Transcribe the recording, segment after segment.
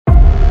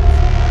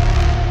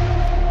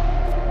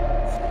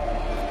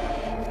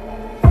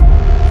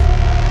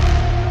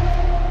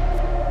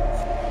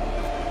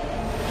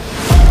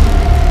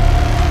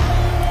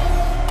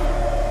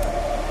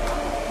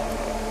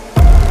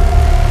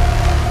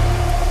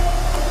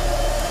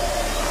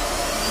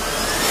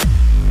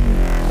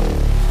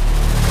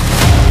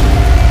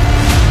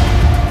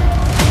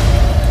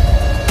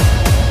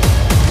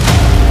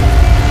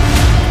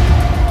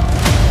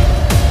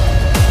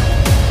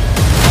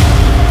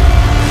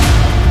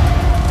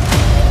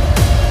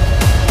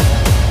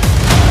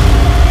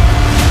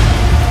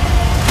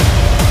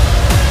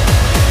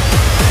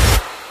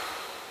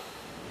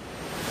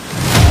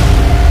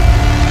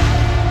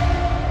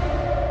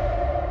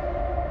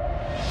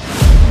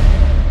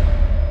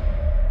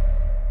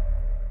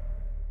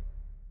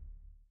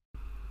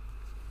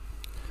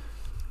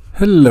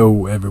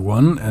Hello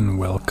everyone and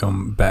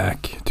welcome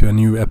back to a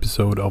new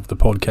episode of the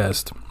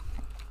podcast.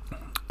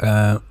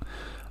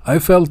 I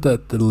felt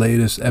that the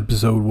latest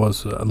episode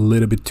was a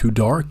little bit too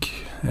dark,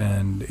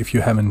 and if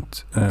you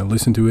haven't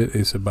listened to it,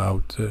 it's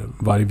about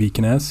Varg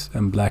Vikernes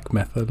and black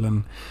metal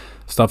and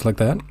stuff like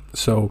that.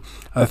 So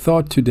I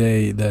thought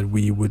today that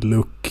we would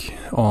look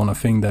on a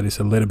thing that is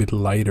a little bit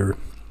lighter.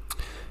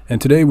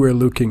 And today we're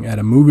looking at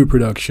a movie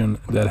production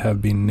that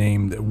have been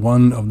named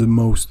one of the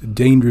most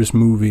dangerous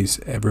movies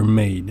ever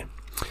made.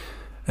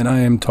 And I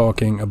am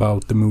talking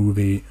about the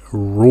movie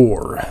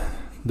Roar,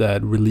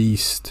 that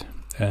released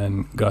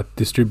and got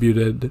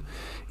distributed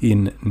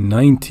in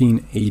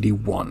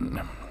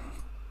 1981.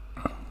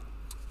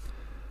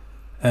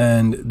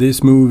 And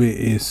this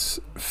movie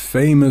is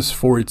famous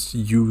for its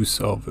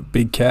use of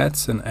big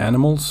cats and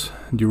animals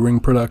during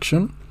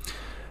production.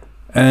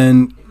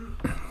 And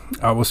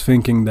I was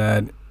thinking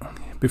that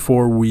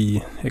before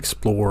we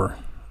explore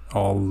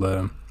all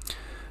the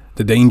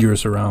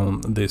dangers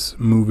around this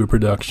movie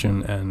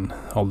production and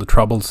all the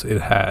troubles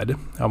it had,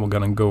 I'm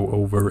gonna go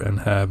over and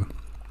have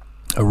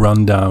a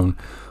rundown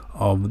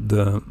of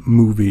the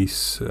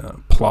movie's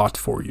plot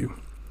for you.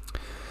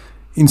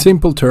 In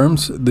simple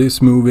terms,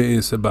 this movie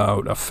is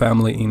about a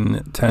family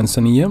in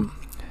Tanzania.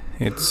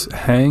 It's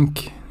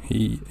Hank,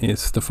 he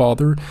is the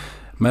father,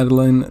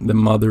 Madeline, the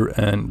mother,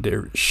 and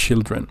their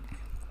children.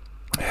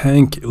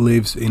 Hank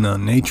lives in a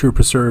nature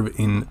preserve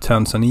in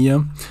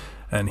Tanzania,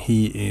 and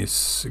he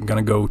is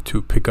gonna go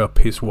to pick up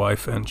his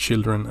wife and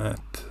children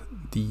at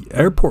the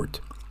airport.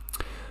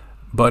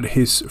 But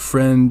his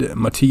friend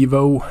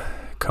Mativo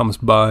comes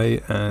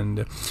by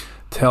and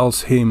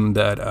tells him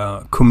that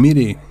a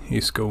committee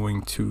is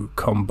going to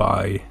come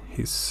by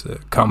his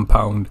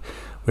compound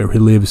where he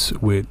lives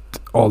with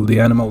all the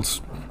animals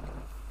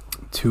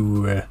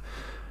to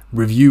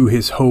review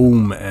his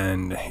home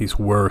and his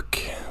work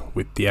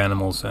with the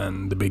animals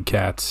and the big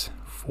cats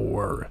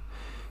for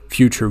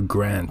future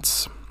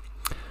grants.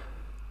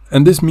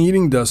 And this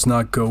meeting does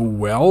not go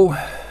well,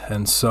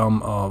 and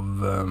some of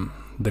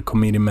the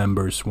committee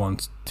members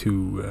want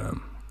to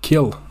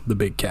kill the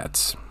big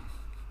cats.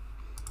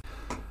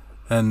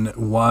 And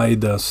why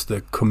does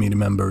the committee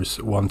members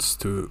want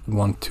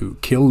to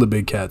kill the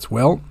big cats?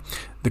 Well,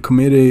 the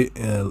committee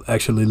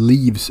actually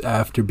leaves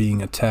after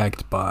being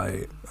attacked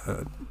by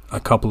a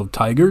couple of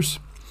tigers,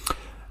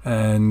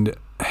 and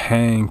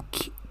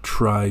Hank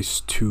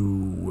tries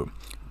to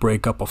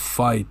break up a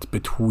fight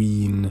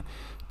between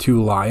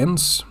two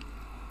lions,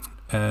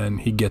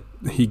 and he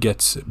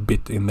gets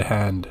bit in the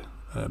hand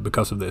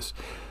because of this.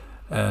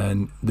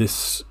 And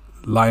this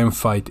lion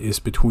fight is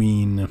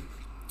between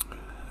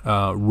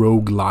a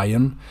rogue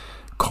lion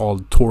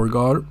called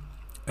Torgar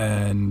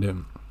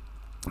and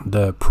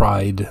the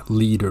pride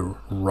leader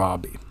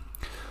Robbie.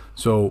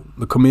 So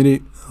the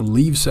committee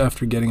leaves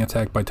after getting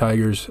attacked by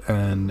tigers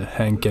and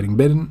Hank getting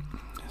bitten.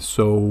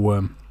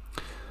 So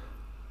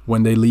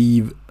when they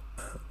leave,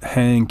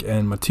 Hank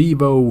and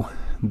Mativo,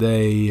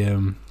 they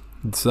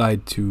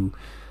decide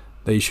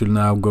they should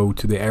now go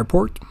to the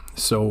airport.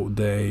 So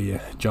they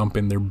jump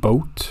in their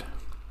boat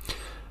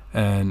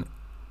and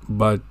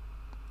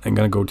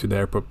gonna go to the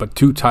airport. But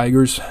two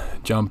tigers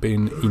jump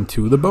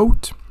into the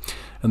boat,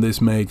 and this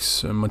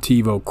makes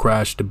Mativo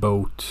crash the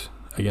boat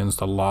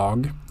against a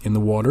log in the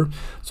water.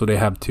 So they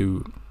have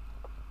to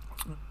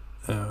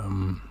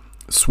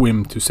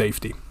swim to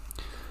safety.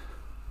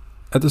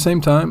 At the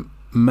same time,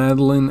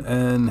 Madeline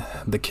and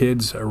the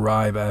kids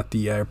arrive at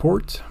the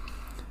airport,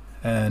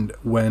 and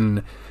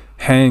when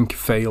Hank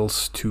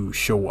fails to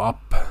show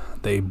up,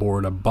 they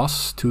board a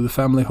bus to the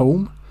family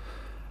home.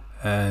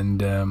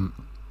 And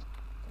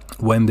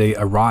when they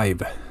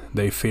arrive,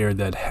 they fear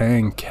that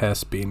Hank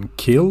has been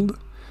killed,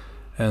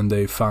 and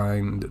they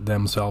find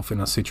themselves in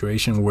a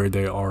situation where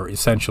they are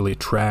essentially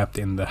trapped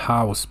in the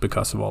house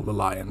because of all the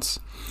lions.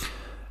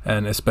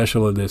 And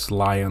especially this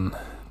lion,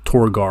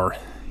 Torgar,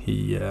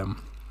 he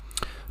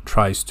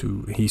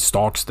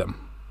stalks them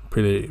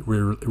pretty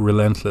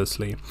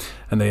relentlessly,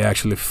 and they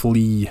actually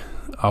flee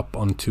up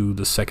onto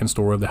the second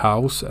story of the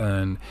house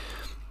and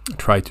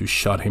try to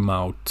shut him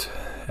out.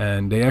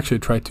 And they actually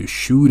try to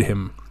shoot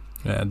him,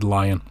 the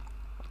lion,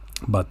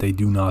 but they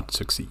do not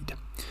succeed.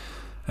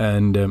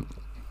 And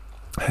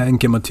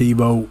Hank and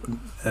Mativo,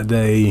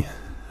 they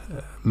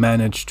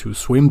manage to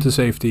swim to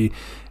safety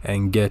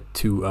and get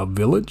to a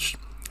village,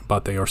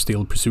 but they are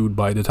still pursued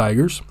by the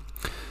tigers.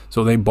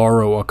 So they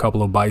borrow a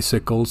couple of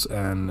bicycles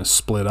and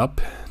split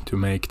up to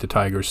make the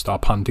tigers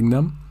stop hunting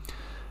them.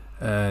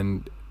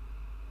 And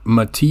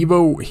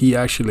Mativo, he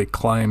actually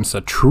climbs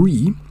a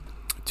tree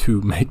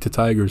to make the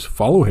tigers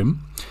follow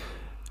him,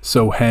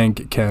 so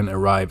Hank can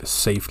arrive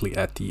safely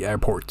at the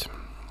airport.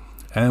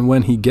 And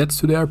when he gets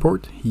to the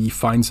airport, he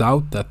finds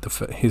out that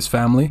his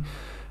family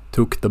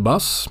took the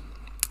bus.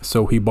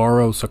 So he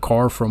borrows a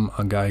car from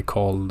a guy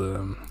called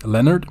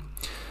Leonard.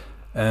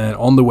 And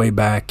on the way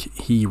back,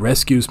 he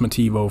rescues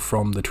Mativo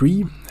from the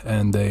tree,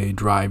 and they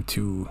drive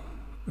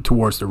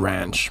towards the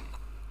ranch.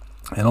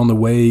 And on the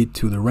way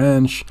to the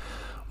ranch,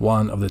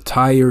 one of the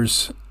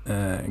tires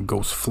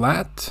goes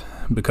flat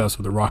because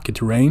of the rocky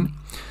terrain.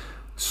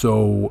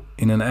 So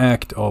in an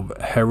act of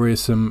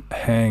heroism,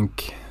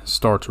 Hank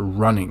starts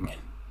running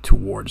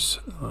towards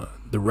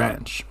the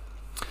ranch.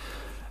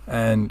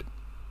 And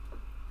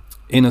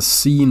in a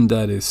scene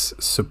that is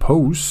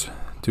supposed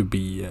to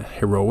be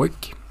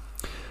heroic,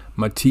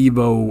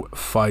 Mativo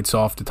fights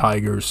off the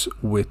tigers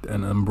with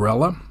an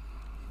umbrella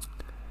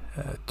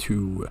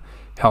to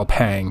help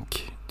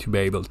Hank to be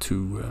able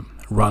to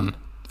run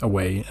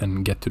away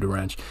and get to the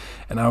ranch.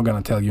 And I'm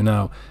gonna tell you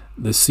now,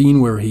 the scene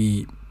where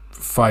he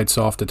fights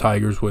off the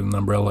tigers with an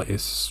umbrella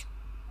it's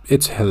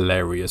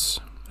hilarious.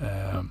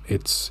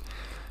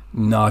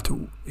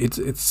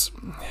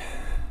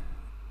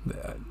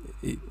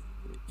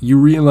 You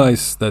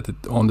realize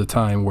that on the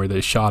time where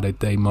they shot it,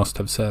 they must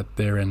have sat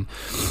there and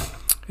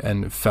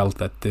felt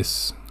that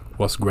this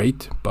was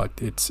great, but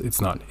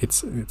it's not.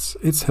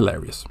 It's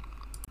hilarious.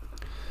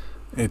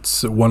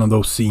 It's one of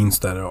those scenes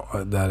that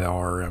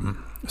are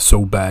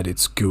so bad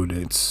it's good.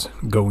 It's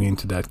going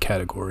into that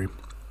category.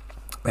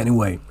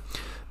 Anyway,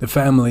 the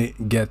family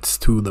gets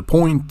to the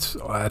point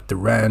at the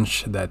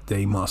ranch that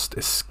they must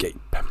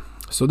escape.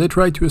 So they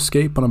try to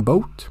escape on a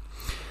boat,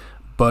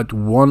 but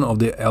one of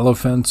the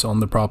elephants on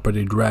the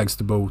property drags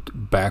the boat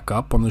back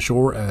up on the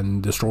shore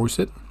and destroys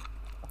it.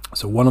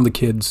 So one of the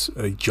kids,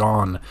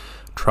 John,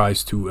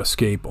 tries to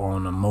escape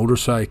on a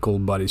motorcycle,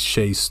 but is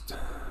chased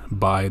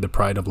by the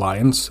Pride of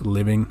Lions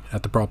living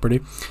at the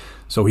property.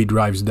 So he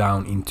drives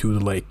down into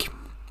the lake.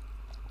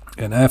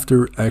 And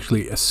after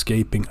actually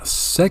escaping a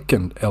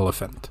second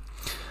elephant,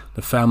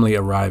 the family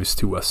arrives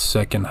to a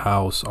second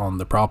house on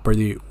the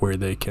property where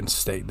they can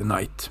stay the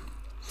night.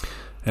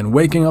 And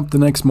waking up the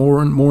next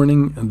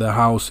morning, the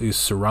house is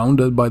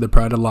surrounded by the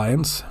Pride of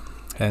Lions,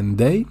 and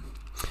they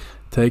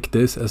take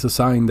this as a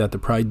sign that the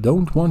Pride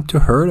don't want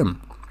to hurt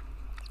them.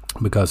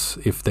 Because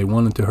if they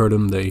wanted to hurt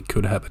them, they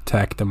could have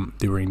attacked them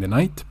during the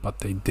night, but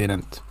they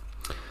didn't.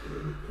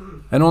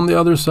 And on the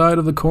other side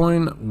of the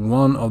coin,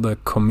 one of the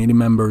committee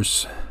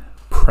members,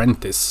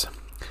 Prentice,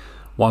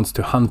 wants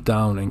to hunt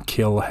down and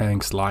kill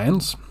Hank's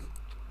lions.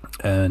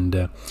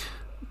 And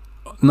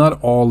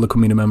not all the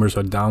committee members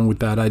are down with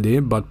that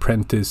idea, but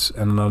Prentice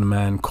and another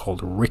man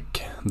called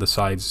Rick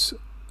decides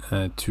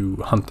to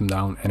hunt them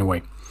down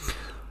anyway.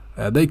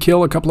 They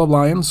kill a couple of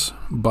lions,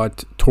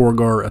 but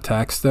Torgar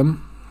attacks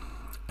them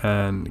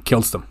and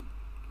kills them,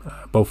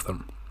 both of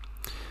them.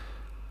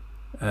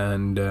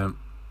 And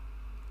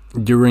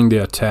during the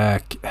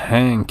attack,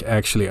 Hank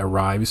actually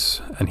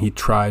arrives and he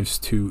tries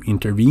to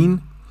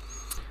intervene,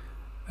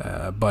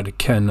 but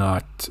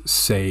cannot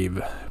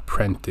save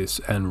Prentice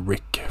and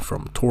Rick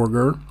from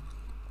Torgar.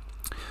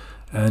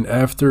 And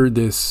after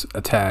this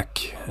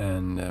attack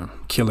and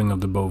killing of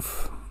the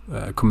both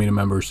committee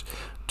members,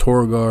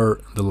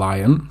 Torgar the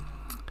lion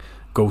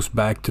goes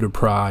back to the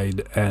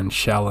Pride and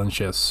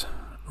challenges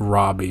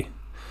Robbie,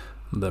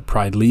 the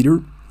Pride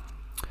leader.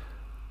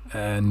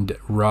 And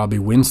Robbie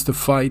wins the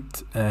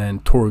fight,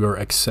 and Torgar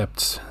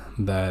accepts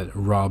that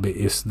Robbie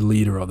is the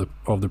leader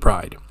of the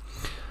Pride.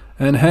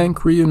 And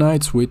Hank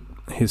reunites with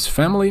his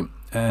family,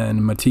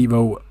 and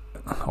Mativo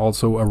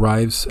also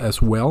arrives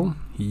as well.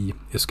 He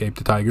escaped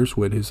the tigers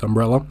with his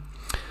umbrella.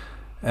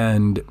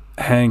 And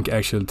Hank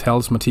actually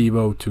tells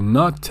Mativo to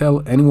not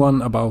tell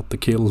anyone about the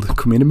killed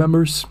committee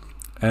members,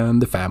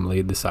 and the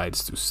family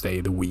decides to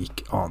stay the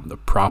week on the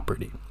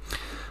property.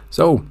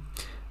 So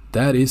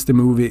that is the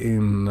movie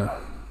in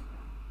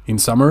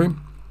summary.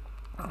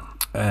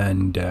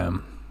 And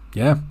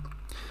yeah,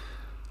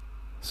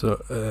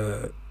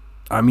 so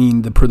I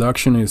mean, the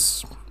production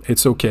it's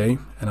okay,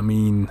 and I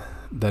mean,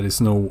 that is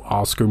no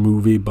Oscar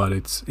movie, but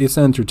it's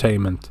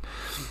entertainment.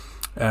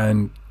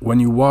 And when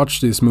you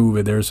watch this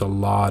movie, there's a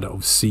lot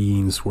of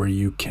scenes where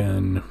you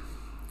can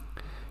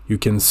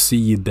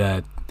see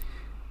that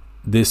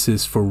this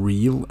is for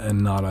real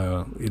and not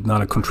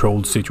a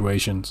controlled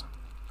situation.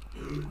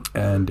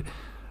 And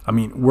I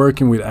mean,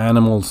 working with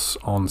animals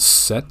on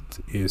set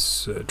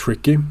is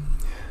tricky,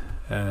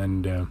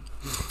 and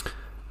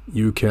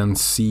you can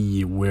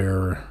see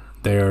where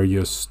they're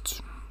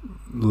just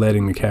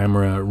letting the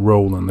camera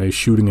roll and they're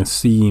shooting a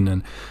scene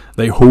and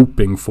they're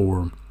hoping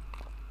for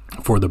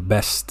the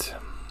best.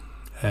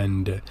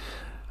 And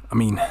I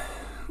mean,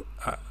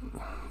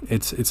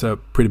 it's a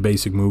pretty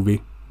basic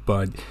movie,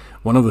 but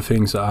one of the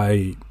things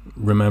I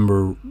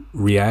remember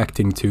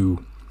reacting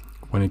to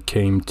when it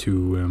came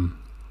to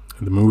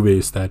the movie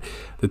is that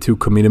the two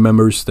committee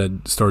members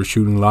that started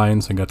shooting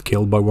lions and got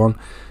killed by one,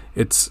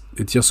 it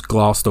just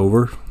glossed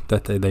over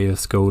that they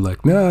just go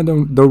like, nah,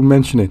 don't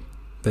mention it,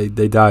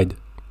 they died,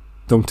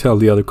 don't tell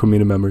the other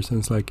committee members. And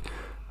it's like,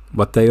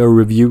 but they are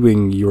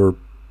reviewing your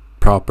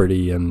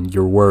property and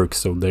your work,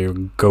 so they're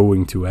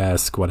going to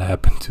ask what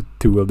happened to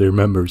two of their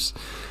members.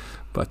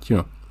 But you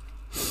know,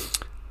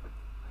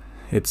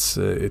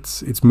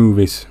 it's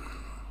movies.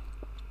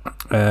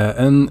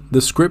 And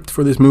the script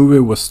for this movie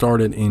was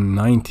started in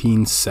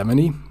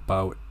 1970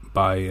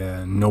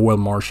 by Noel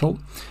Marshall.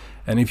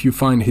 And if you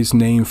find his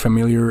name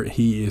familiar,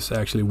 he is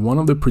actually one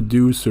of the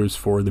producers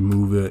for the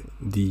movie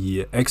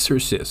The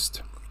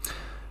Exorcist.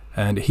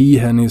 And he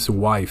and his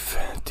wife,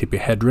 Tippi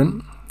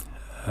Hedren,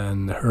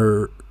 and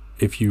her,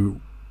 if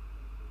you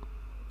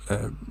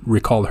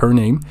recall her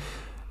name,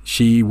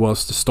 she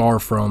was the star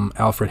from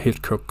Alfred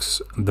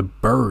Hitchcock's The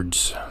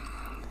Birds.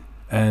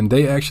 And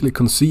they actually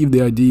conceived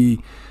the idea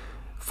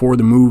for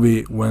the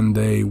movie when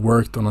they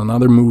worked on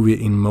another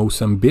movie in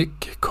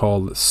Mozambique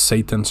called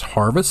Satan's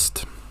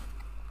Harvest.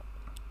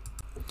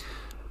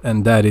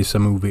 And that is a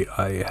movie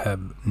I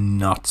have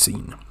not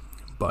seen.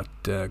 But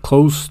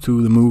close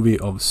to the movie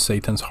of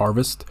Satan's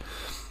Harvest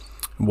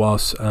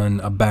was an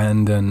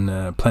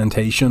abandoned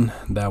plantation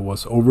that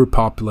was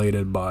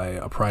overpopulated by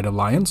a pride of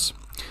lions.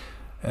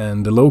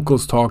 And the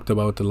locals talked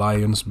about the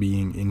lions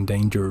being in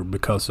danger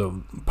because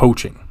of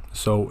poaching.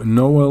 So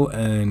Noel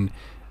and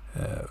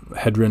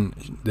Hedren,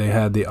 they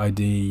had the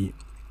idea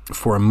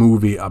for a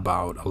movie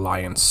about a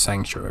lion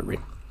sanctuary.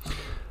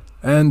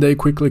 And they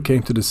quickly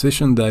came to the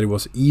decision that it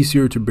was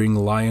easier to bring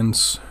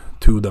lions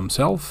to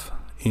themselves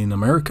in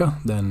America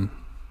than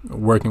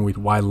working with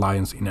wild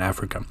lions in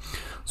Africa.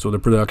 So the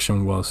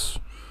production was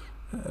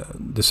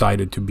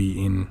decided to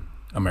be in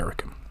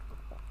America.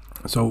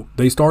 So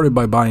they started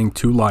by buying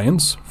 2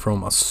 lions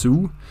from a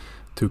zoo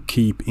to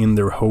keep in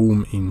their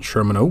home in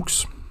Sherman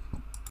Oaks.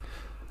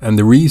 And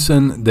the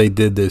reason they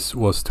did this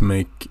was to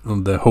make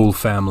the whole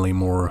family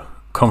more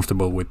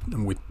comfortable with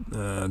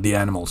the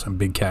animals and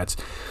big cats.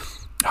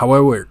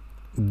 However,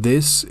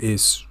 this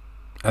is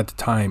at the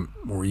time,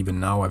 or even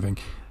now I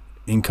think,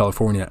 in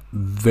California,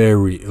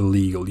 very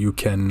illegal. You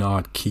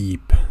cannot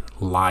keep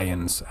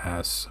lions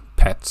as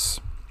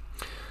pets.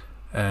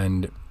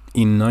 And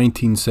in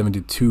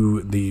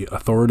 1972, the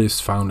authorities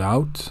found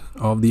out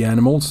of the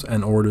animals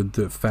and ordered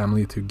the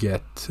family to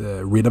get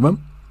rid of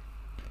them.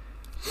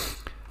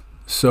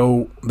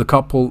 So the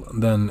couple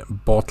then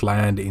bought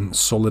land in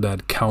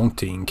Soledad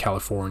County in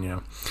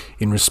California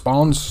in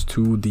response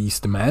to these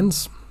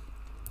demands,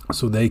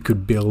 so they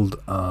could build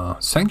a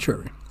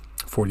sanctuary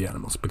for the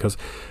animals. Because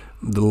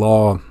the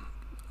law,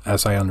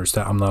 as I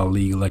understand, I'm not a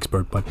legal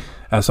expert, but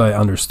as I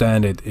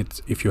understand it,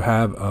 it's if you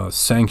have a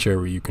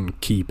sanctuary, you can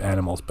keep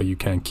animals, but you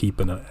can't keep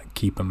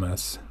them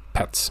as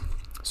pets.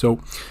 So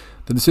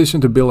the decision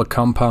to build a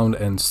compound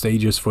and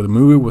stages for the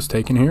movie was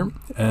taken here,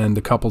 and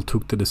the couple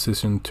took the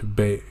decision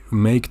to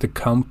make the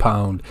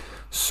compound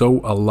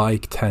so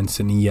alike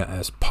Tanzania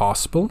as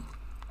possible.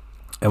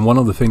 And one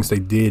of the things they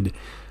did,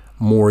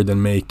 more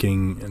than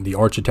making the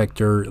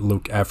architecture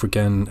look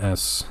African,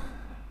 as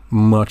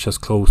much as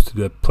close to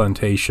the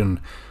plantation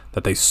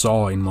that they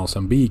saw in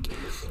Mozambique,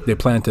 they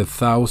planted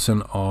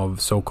thousands of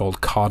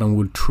so-called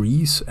cottonwood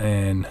trees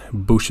and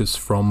bushes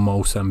from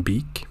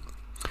Mozambique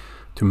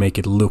to make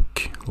it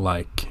look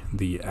like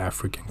the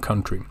African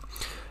country.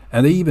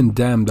 And they even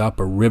dammed up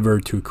a river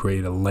to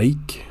create a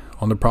lake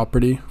on the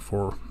property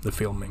for the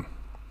filming.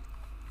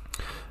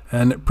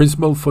 And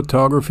principal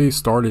photography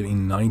started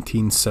in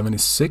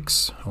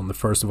 1976 on the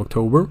 1st of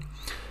October.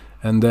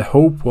 And the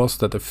hope was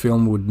that the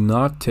film would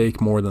not take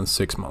more than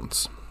 6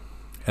 months.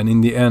 And in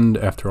the end,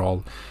 after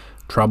all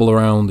trouble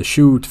around the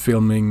shoot,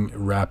 filming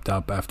wrapped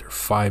up after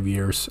 5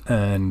 years.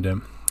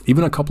 And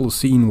even a couple of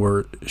scenes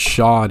were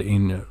shot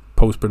in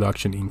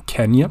post-production in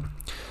Kenya.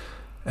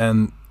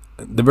 And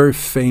the very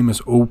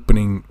famous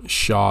opening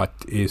shot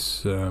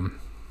is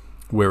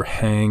where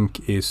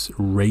Hank is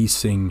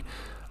racing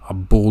a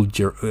bull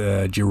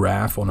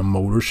giraffe on a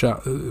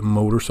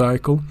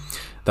motorcycle.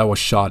 That was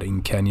shot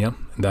in Kenya,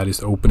 and that is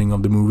the opening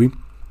of the movie.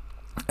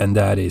 And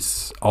that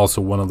is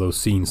also one of those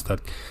scenes that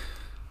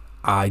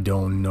I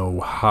don't know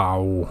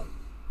how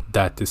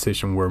that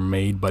decision were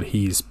made, but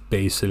he's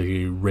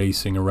basically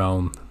racing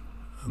around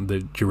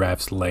the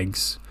giraffe's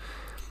legs.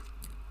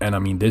 And I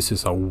mean, this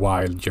is a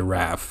wild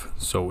giraffe,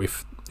 so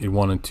if it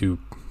wanted to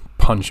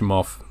punch him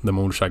off the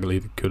motorcycle,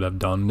 it could have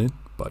done it,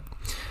 but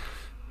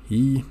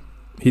he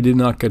did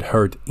not get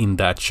hurt in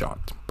that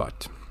shot.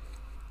 But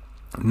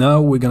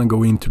now we're gonna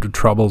go into the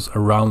troubles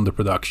around the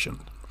production.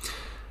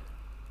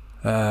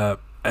 And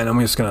I'm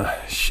just gonna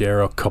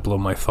share a couple of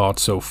my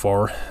thoughts so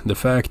far. The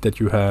fact that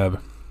you have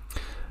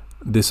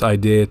this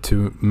idea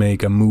to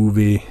make a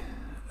movie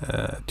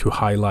to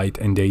highlight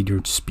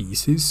endangered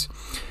species,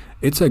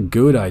 it's a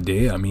good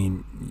idea. I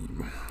mean,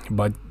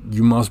 but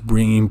you must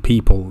bring in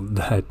people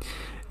that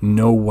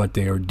know what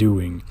they are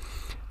doing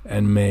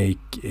and make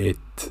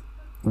it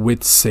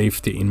with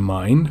safety in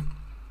mind.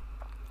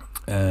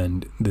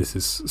 And this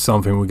is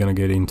something we're gonna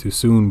get into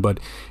soon. But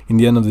in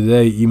the end of the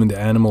day, even the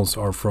animals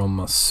are from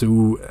a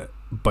zoo,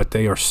 but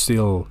they are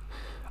still,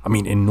 I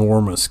mean,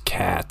 enormous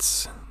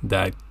cats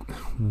that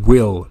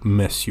will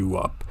mess you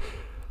up.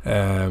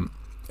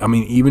 I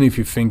mean, even if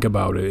you think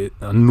about it,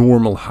 a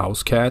normal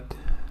house cat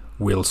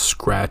will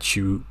scratch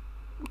you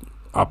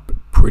up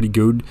pretty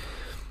good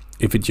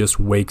if it just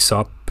wakes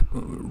up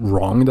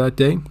wrong that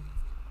day.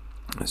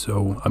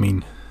 So I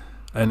mean,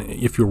 and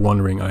if you're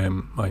wondering,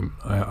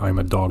 I'm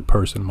a dog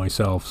person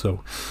myself,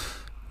 so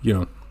you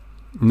know,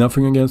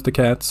 nothing against the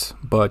cats,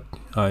 but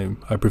I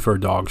prefer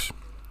dogs.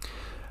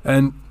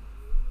 And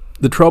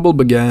the trouble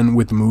began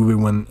with the movie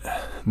when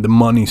the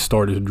money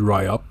started to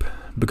dry up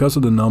because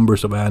of the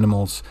numbers of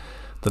animals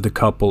that the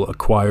couple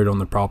acquired on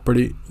the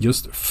property,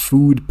 just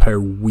food per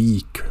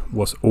week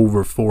was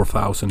over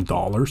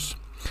 $4,000.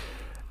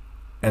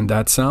 And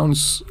that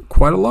sounds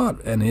quite a lot,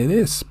 and it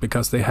is,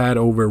 because they had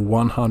over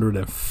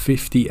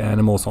 150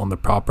 animals on the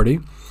property,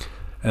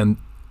 and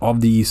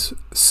of these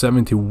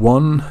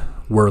 71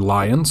 were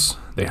lions.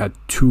 They had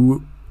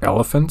 2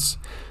 elephants,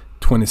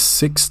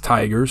 26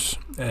 tigers,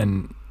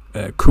 and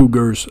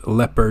cougars,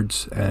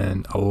 leopards,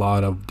 and a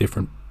lot of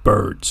different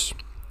birds.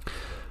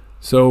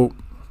 So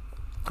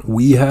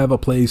we have a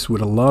place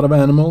with a lot of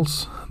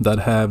animals that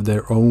have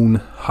their own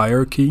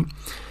hierarchy,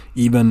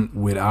 even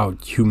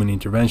without human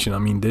intervention. I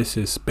mean, this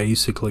is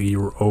basically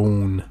your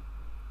own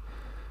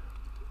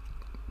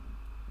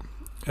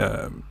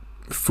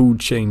food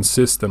chain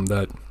system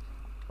that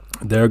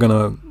they're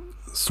gonna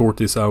sort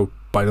this out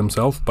by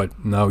themselves,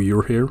 but now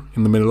you're here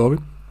in the middle of it.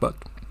 But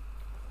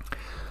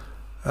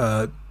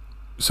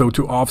so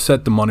to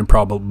offset the money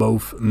problem,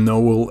 both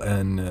Noel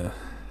and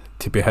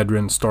Tippi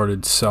Hedren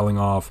started selling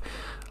off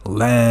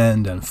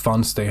land and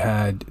funds they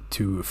had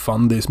to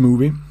fund this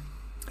movie,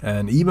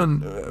 and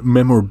even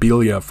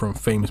memorabilia from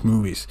famous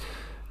movies.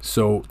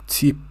 So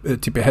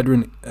Tippi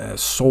Hedren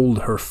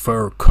sold her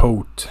fur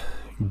coat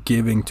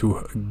given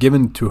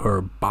to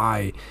her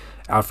by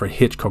Alfred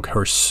Hitchcock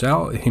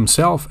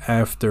himself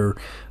after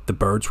the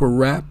birds were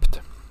wrapped.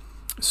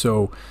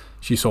 So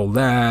she sold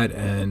that,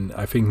 and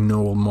I think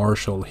Noel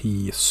Marshall,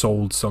 he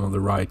sold some of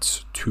the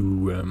rights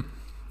to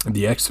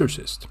The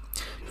Exorcist,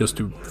 just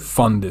to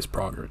fund this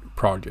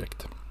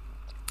project.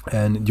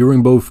 And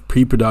during both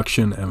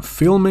pre-production and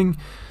filming,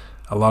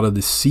 a lot of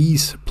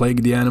disease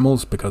plagued the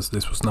animals, because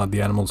this was not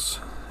the animals'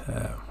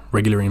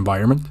 regular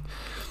environment.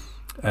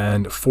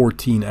 And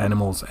 14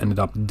 animals ended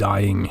up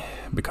dying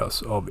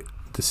because of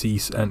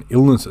disease and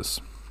illnesses.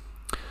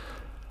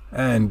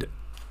 And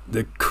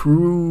the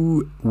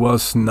crew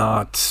was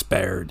not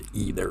spared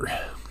either.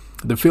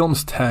 The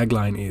film's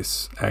tagline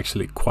is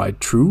actually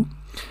quite true.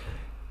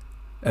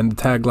 And the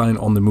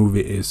tagline on the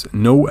movie is,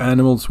 "No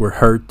animals were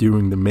hurt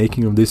during the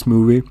making of this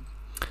movie,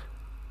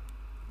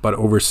 but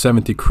over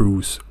 70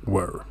 crews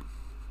were."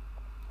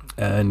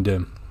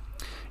 And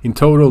in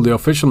total, the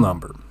official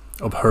number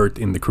of hurt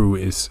in the crew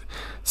is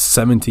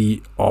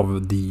 70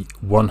 of the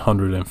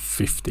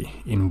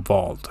 150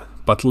 involved.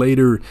 But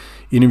later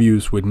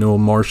interviews with Noel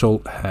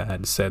Marshall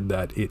had said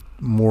that it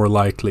more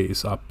likely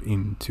is up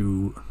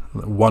into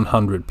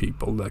 100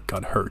 people that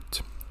got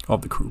hurt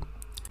of the crew.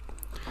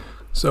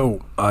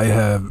 So I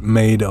have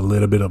made a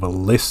little bit of a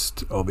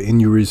list of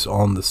injuries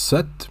on the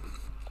set.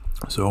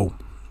 So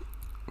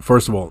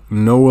first of all,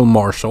 Noel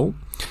Marshall,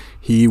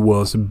 he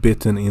was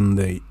bitten in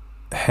the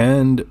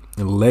hand,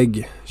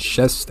 leg,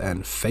 chest,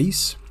 and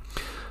face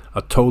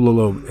a total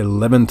of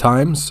 11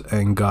 times,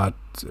 and got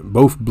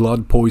both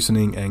blood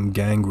poisoning and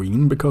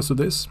gangrene because of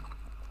this.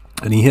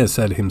 And he has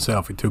said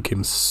himself it took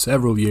him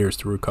several years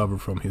to recover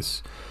from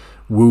his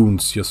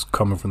wounds just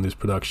coming from this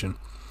production.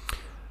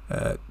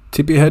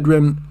 Tippi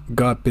Hedren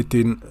got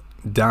bitten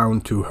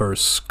down to her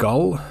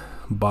skull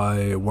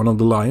by one of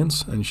the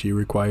lions, and she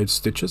required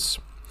stitches.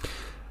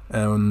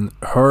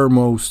 Her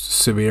most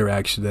severe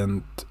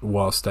accident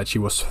was that she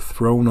was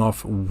thrown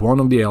off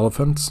one of the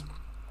elephants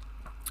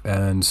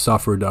and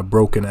suffered a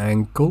broken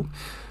ankle,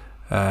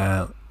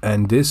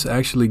 and this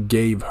actually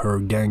gave her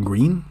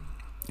gangrene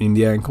in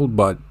the ankle,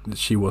 but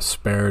she was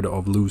spared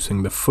of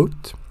losing the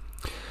foot.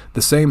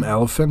 The same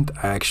elephant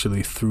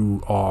actually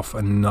threw off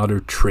another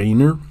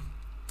trainer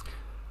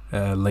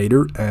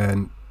later,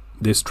 and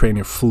this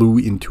trainer flew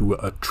into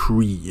a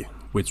tree,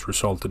 which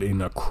resulted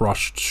in a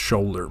crushed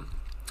shoulder.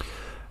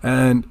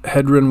 And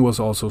Hedren was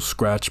also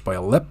scratched by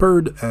a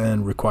leopard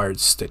and required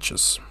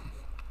stitches.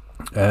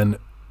 And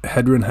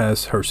Hedren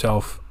has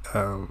herself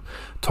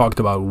talked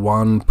about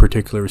one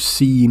particular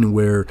scene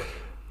where,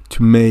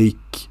 to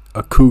make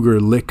a cougar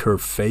lick her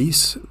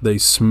face, they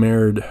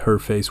smeared her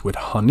face with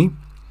honey,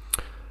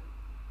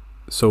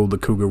 so the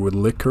cougar would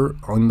lick her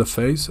on the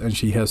face. And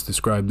she has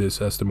described this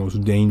as the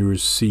most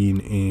dangerous scene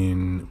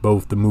in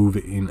both the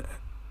movie in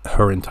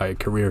her entire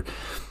career,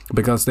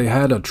 because they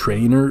had a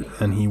trainer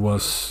and he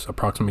was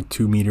approximately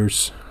 2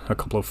 meters, a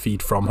couple of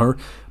feet from her,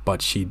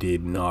 but she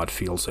did not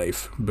feel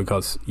safe,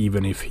 because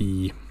even if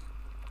he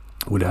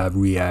would have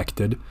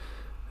reacted,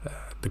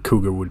 the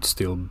cougar would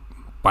still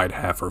bite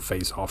half her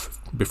face off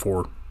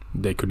before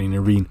they could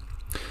intervene.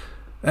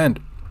 And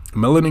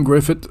Melanie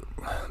Griffith,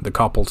 the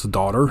couple's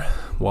daughter,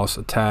 was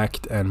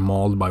attacked and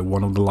mauled by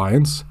one of the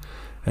lions,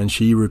 and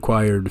she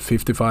required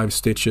 55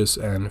 stitches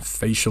and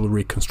facial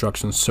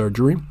reconstruction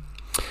surgery.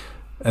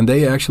 And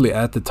they actually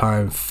at the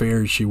time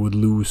feared she would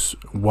lose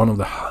one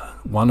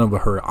of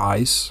her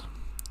eyes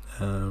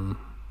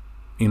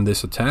in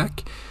this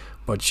attack,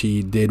 but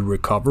she did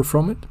recover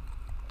from it.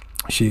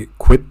 She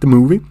quit the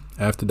movie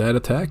after that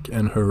attack,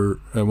 and her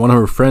one of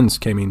her friends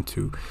came in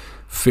to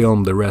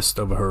film the rest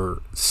of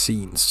her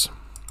scenes.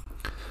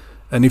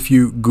 And if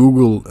you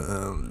Google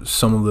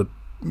some of the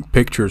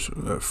pictures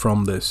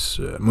from this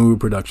movie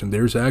production,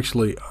 there's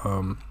actually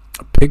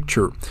a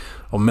picture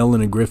of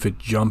Melanie Griffith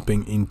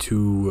jumping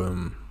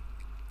into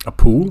a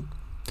pool,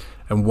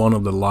 and one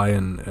of the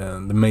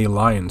the male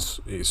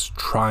lions is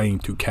trying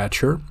to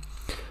catch her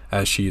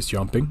as she is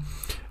jumping.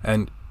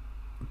 And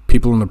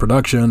people in the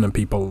production and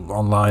people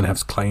online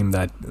have claimed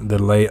that the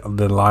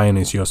lion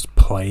is just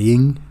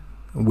playing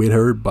with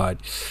her, but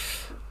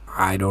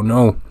I don't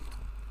know.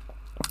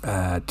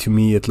 To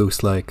me, it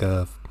looks like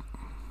a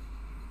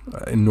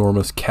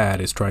enormous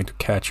cat is trying to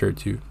catch her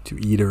to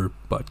eat her,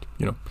 but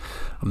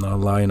I'm not a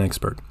lion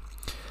expert.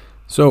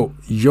 So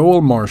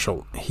Joel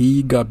Marshall,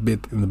 he got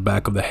bit in the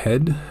back of the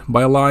head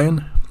by a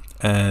lion,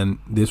 and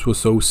this was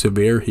so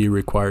severe he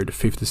required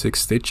 56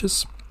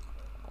 stitches.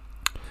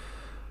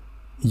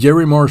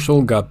 Jerry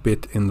Marshall got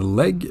bit in the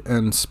leg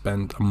and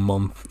spent a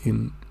month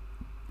in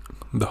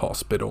the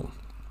hospital.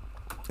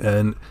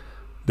 And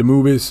the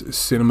movie's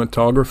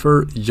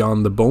cinematographer,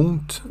 Jan de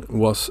Bont,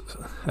 was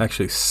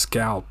actually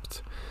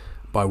scalped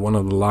by one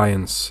of the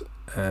lions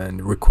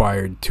and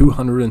required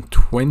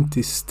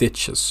 220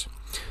 stitches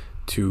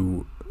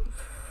to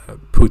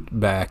put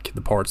back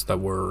the parts that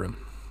were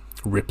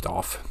ripped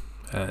off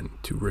and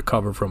to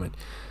recover from it.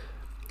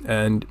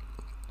 And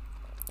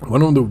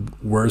one of the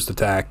worst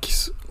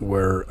attacks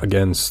were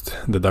against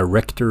the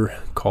director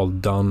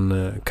called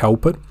Don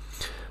Kauper,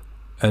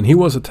 and he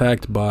was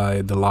attacked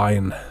by the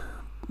lion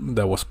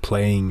that was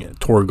playing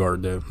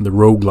Torgard, the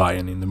rogue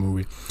lion in the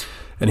movie,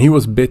 and he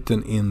was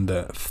bitten in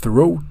the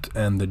throat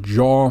and the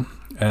jaw,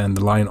 and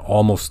the lion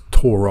almost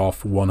tore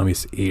off one of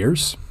his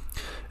ears.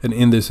 And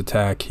in this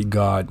attack he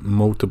got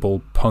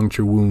multiple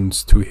puncture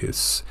wounds to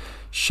his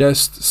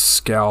chest,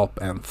 scalp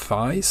and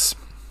thighs.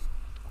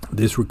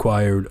 This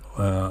required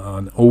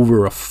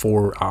over a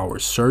 4-hour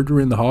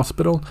surgery in the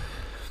hospital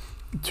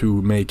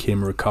to make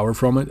him recover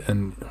from it,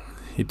 and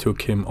it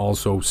took him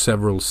also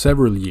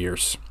several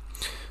years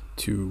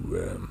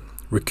to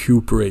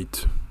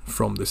recuperate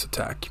from this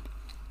attack.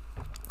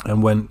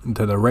 And when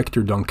the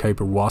director Don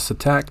Kauper was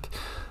attacked,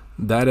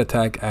 that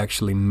attack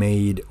actually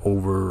made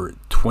over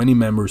 20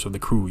 members of the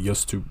crew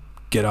just to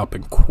get up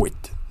and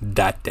quit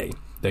that day.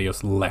 They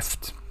just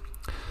left.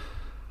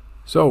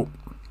 So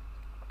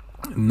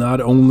not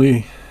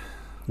only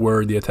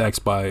were the attacks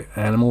by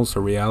animals a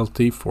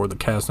reality for the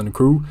cast and the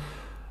crew,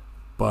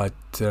 but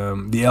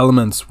the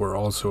elements were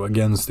also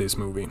against this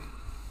movie.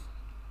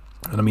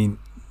 And I mean,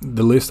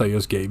 the list I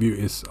just gave you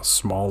is a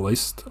small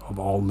list of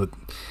all the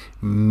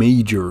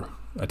major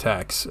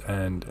attacks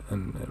and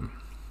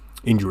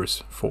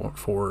injuries for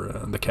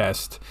the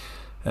cast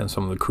and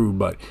some of the crew,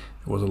 but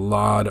it was a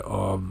lot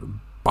of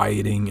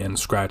biting and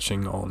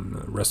scratching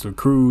on the rest of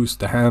the crews,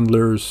 the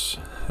handlers,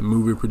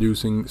 movie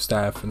producing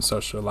staff and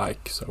such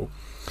alike. So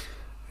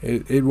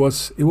it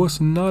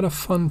was not a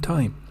fun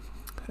time.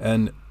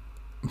 And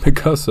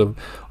because of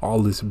all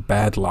this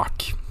bad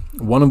luck,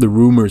 one of the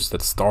rumors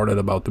that started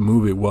about the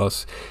movie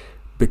was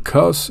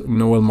because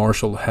Noel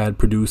Marshall had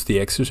produced The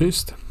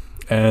Exorcist,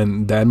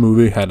 and that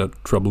movie had a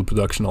troubled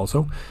production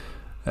also,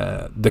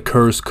 the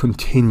curse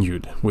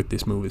continued with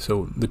this movie.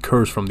 So the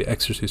curse from The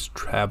Exorcist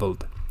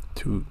traveled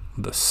to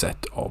the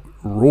set of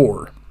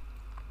Roar.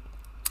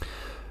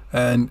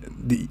 And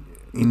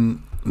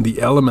the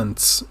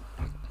elements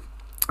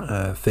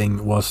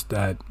thing was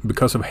that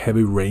because of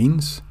heavy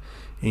rains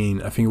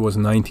in, I think it was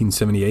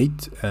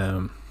 1978,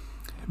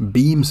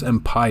 beams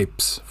and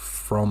pipes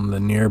from the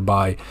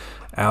nearby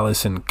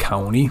Allison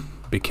County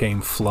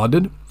became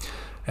flooded,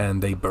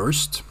 and they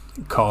burst,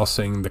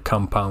 causing the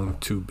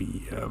compound to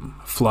be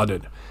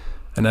flooded.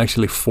 And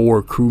actually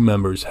 4 crew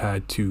members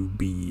had to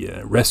be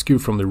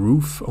rescued from the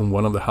roof on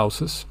one of the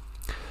houses.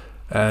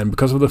 And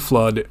because of the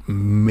flood,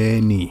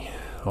 many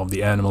of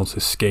the animals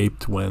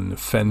escaped when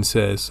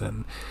fences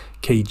and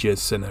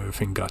cages and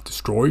everything got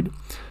destroyed.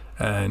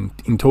 And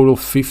in total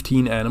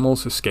 15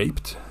 animals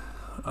escaped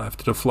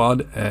after the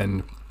flood,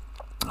 and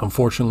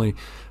unfortunately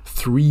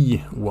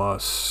 3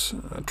 was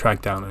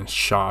tracked down and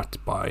shot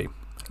by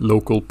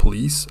local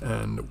police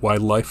and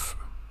wildlife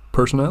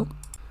personnel.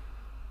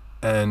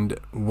 And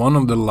one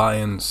of the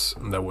lions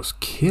that was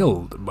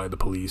killed by the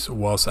police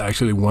was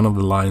actually one of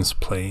the lions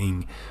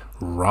playing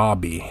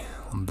Robbie,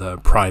 the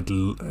Pride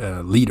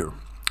leader.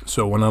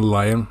 So another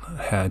lion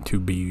had to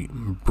be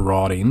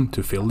brought in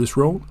to fill this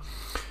role.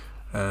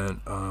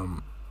 And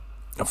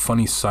a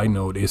funny side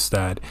note is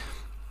that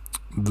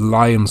the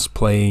lions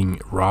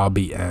playing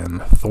Robbie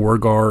and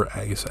Thorgar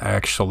is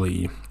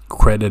actually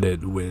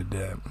credited with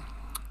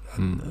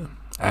an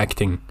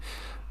acting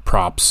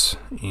props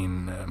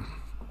in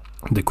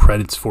the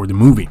credits for the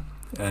movie.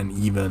 And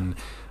even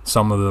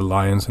some of the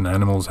lions and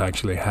animals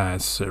actually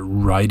has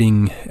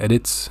riding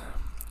edits,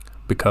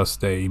 because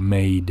they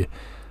made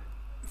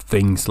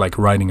things like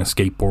riding a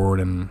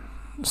skateboard and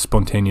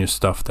spontaneous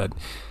stuff that,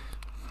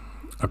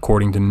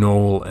 according to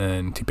Noel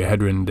and Tippi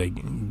Hedren, they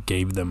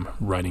gave them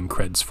writing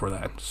creds for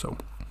that. So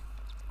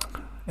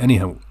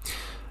anyhow,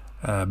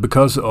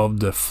 because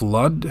of the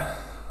flood,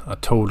 a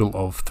total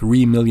of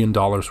 $3 million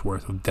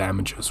worth of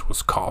damages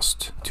was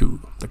caused to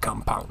the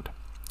compound.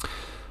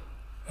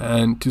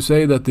 And to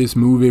say that this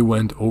movie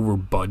went over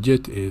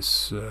budget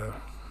is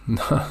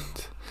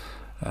not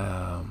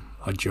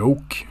a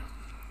joke.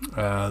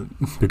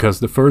 because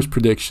the first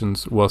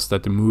predictions was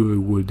that the movie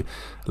would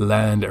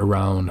land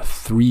around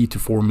 $3 to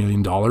 $4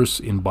 million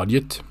in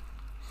budget,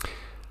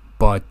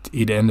 but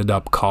it ended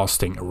up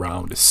costing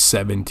around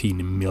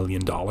 $17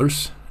 million.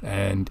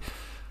 And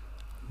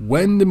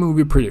when the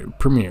movie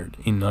premiered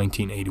in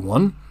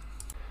 1981,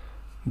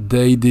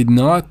 they did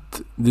not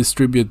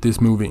distribute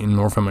this movie in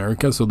North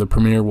America, so the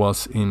premiere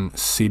was in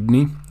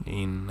Sydney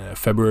in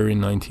February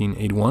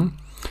 1981,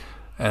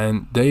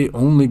 and they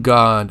only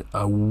got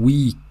a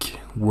week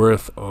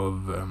worth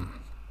of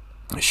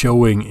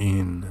showing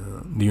in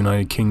the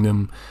United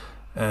Kingdom,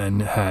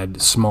 and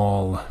had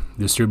small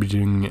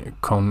distributing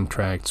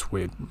contracts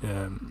with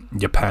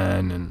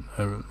Japan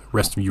and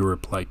rest of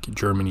Europe, like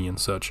Germany and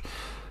such.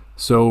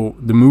 So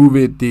the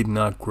movie did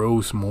not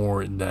gross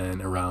more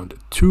than around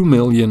 $2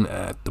 million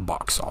at the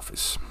box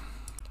office.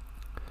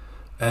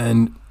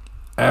 And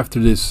after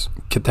this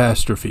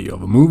catastrophe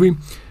of a movie,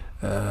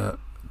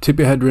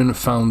 Tippi Hedren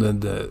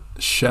founded the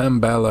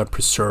Shambhala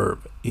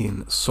Preserve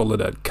in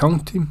Soledad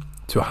County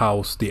to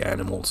house the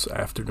animals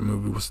after the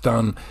movie was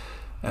done.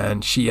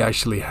 And she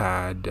actually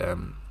had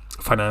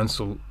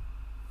financial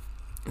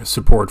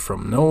support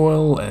from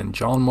Noel and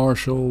John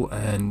Marshall,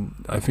 and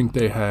I think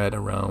they had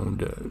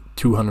around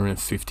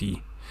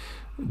 250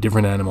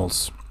 different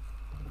animals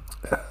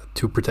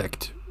to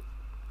protect.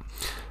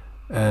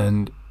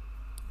 And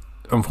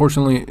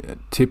unfortunately,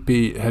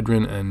 Tippi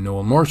Hedren and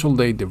Noel Marshall,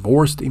 they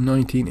divorced in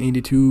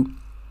 1982,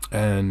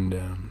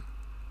 and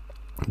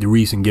the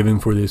reason given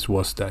for this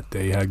was that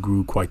they had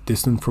grew quite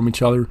distant from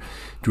each other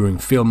during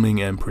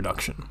filming and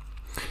production.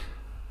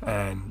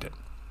 And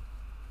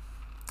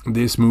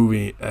this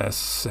movie, as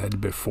said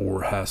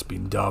before, has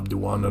been dubbed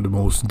one of the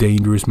most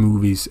dangerous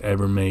movies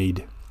ever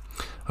made,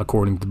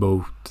 according to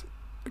both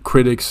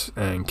critics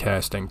and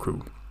cast and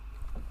crew.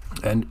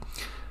 And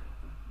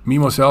me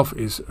myself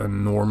is an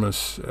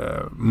enormous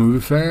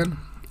movie fan,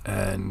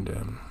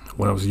 and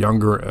when I was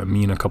younger,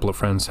 me and a couple of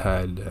friends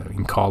had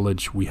in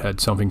college, we had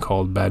something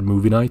called Bad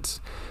Movie Nights,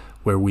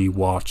 where we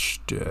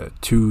watched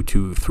 2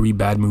 to 3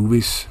 bad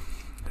movies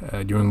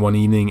during one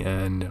evening,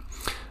 and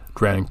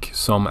drank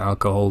some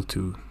alcohol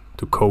to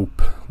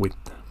cope with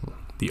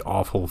the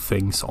awful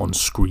things on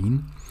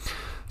screen.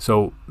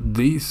 So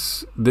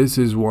this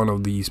is one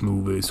of these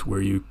movies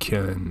where you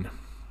can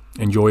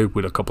enjoy it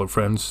with a couple of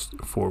friends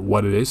for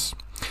what it is,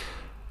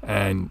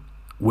 and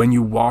when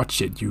you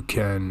watch it, you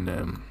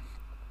can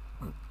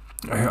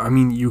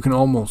you can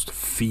almost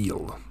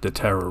feel the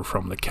terror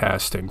from the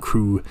cast and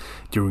crew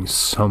during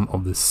some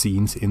of the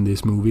scenes in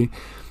this movie.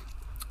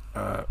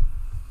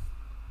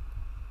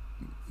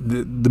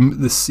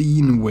 The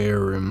scene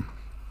where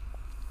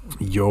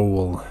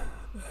Joel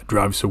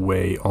drives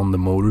away on the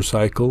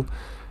motorcycle,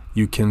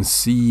 you can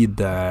see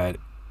that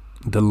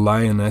the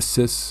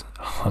lionesses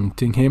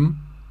hunting him.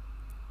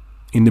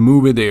 In the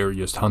movie, they are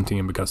just hunting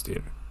him because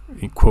they're,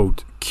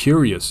 quote,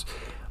 curious.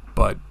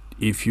 But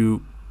if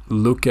you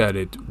look at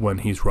it when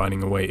he's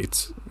riding away,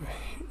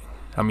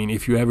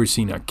 if you ever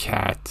seen a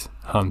cat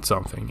hunt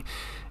something,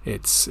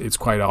 it's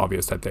quite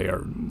obvious that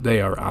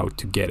they are out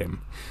to get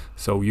him.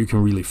 So you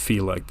can really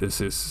feel like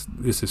this is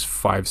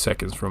 5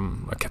 seconds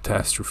from a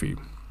catastrophe.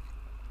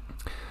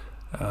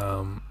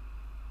 And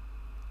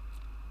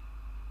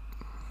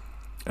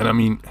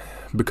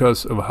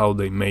because of how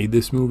they made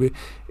this movie,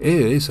 it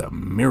is a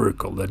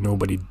miracle that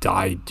nobody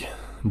died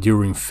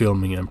during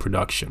filming and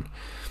production.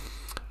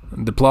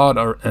 The plot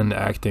and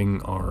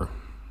acting are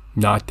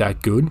not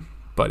that good,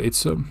 but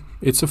it's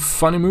a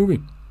funny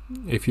movie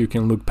if you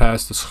can look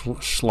past the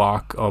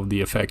schlock of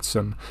the effects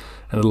and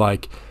the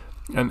like.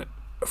 And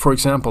for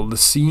example, the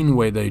scene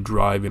where they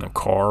drive in a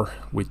car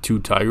with 2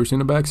 tigers in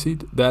the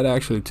backseat, that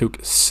actually took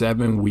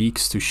 7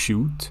 weeks to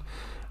shoot,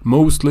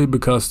 mostly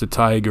because the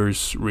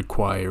tigers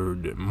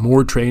required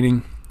more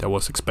training than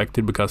was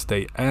expected, because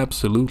they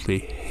absolutely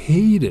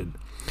hated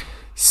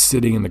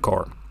sitting in the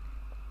car.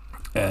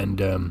 And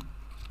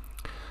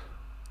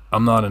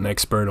I'm not an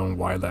expert on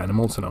wild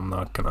animals, and I'm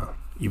not gonna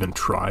even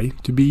try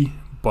to be,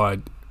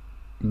 but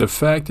the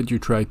fact that you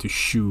try to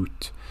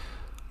shoot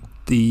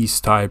these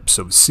types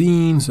of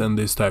scenes and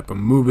this type of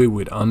movie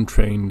with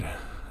untrained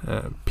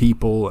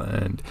people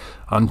and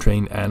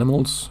untrained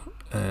animals,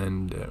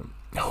 and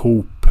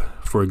hope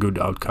for a good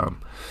outcome,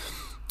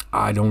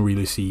 I don't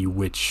really see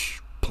which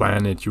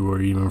planet you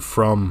were even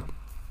from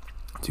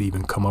to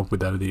even come up with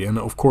that idea. And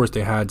of course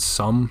they had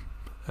some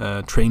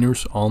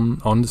trainers on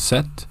the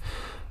set,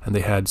 and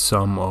they had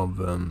some of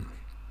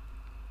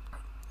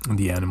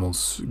the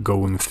animals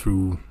going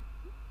through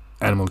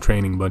animal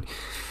training, but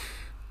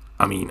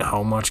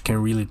how much can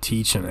really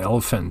teach an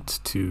elephant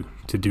to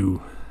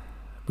do?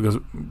 Because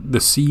the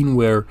scene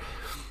where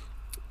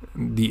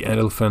the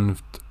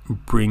elephant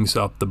brings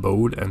up the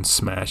boat and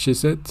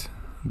smashes it,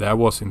 that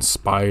was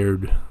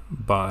inspired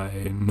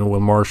by Noel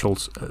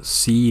Marshall's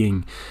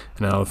seeing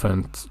an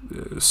elephant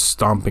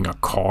stomping a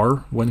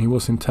car when he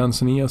was in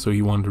Tanzania, so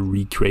he wanted to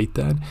recreate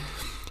that.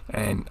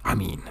 And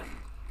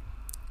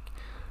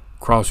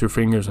cross your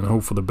fingers and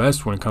hope for the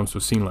best when it comes to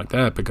a scene like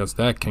that, because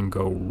that can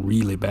go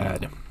really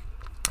bad.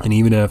 And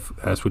even if,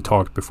 as we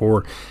talked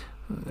before,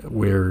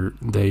 where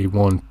they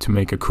want to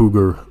make a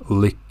cougar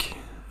lick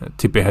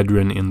Tippi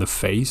Hedren in the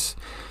face,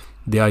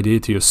 the idea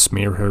to just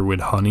smear her with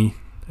honey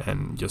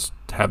and just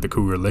have the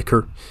cougar lick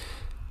her.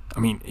 I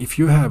mean, if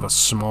you have a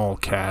small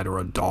cat or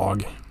a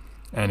dog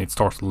and it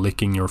starts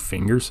licking your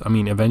fingers, I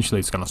mean, eventually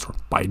it's gonna start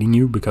biting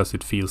you because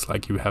it feels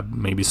like you have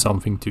maybe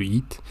something to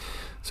eat.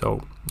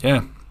 So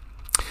yeah,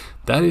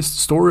 that is the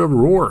story of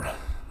Roar,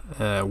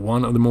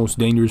 one of the most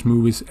dangerous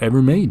movies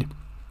ever made.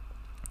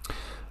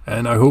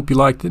 And I hope you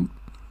liked it.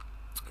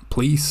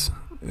 Please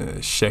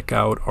check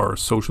out our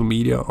social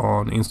media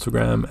on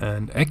Instagram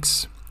and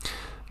X.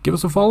 Give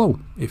us a follow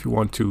if you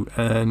want to.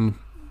 And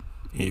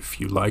if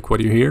you like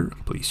what you hear,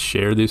 please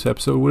share this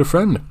episode with a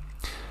friend.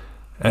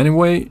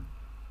 Anyway,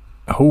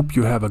 I hope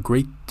you have a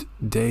great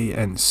day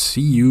and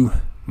see you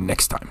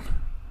next time.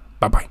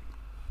 Bye bye.